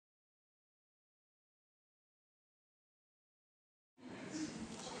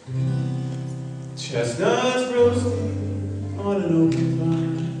Chestnuts roasting on an open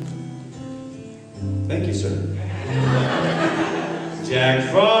fire. Thank you, sir. Jack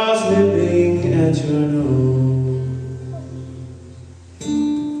Frost nipping at your nose.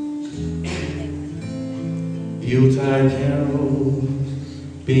 Yuletide carols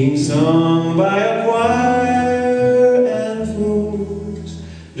being sung by a choir, and folks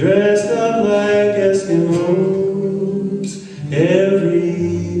dressed up like Eskimos.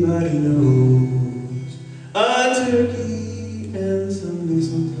 Everybody knows a turkey and some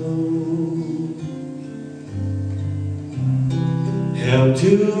mistletoe help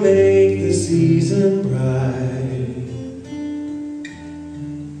to make the season bright.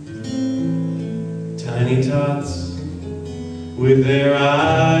 Tiny tots with their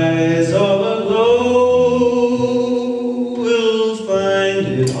eyes all aglow will find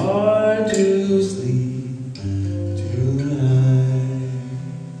it hard to sleep tonight.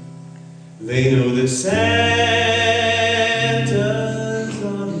 They know that Santa's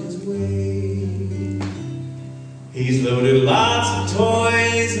on his way. He's loaded lots of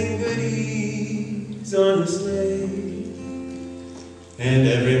toys and goodies on his sleigh, and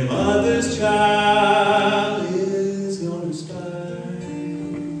every mother's child is gonna spy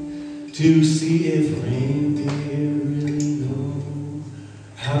to see if reindeer really know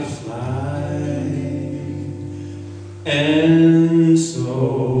how to fly. And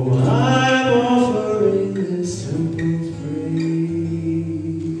so I'm offering this simple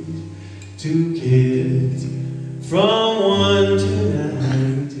phrase to kids from 1 to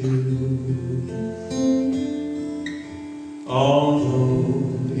 92. Although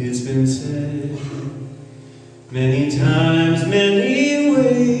it's been said many times, many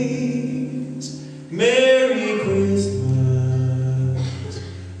ways, Merry Christmas,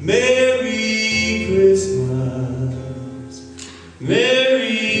 Merry Christmas,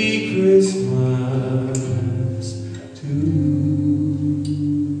 Merry Christmas to you.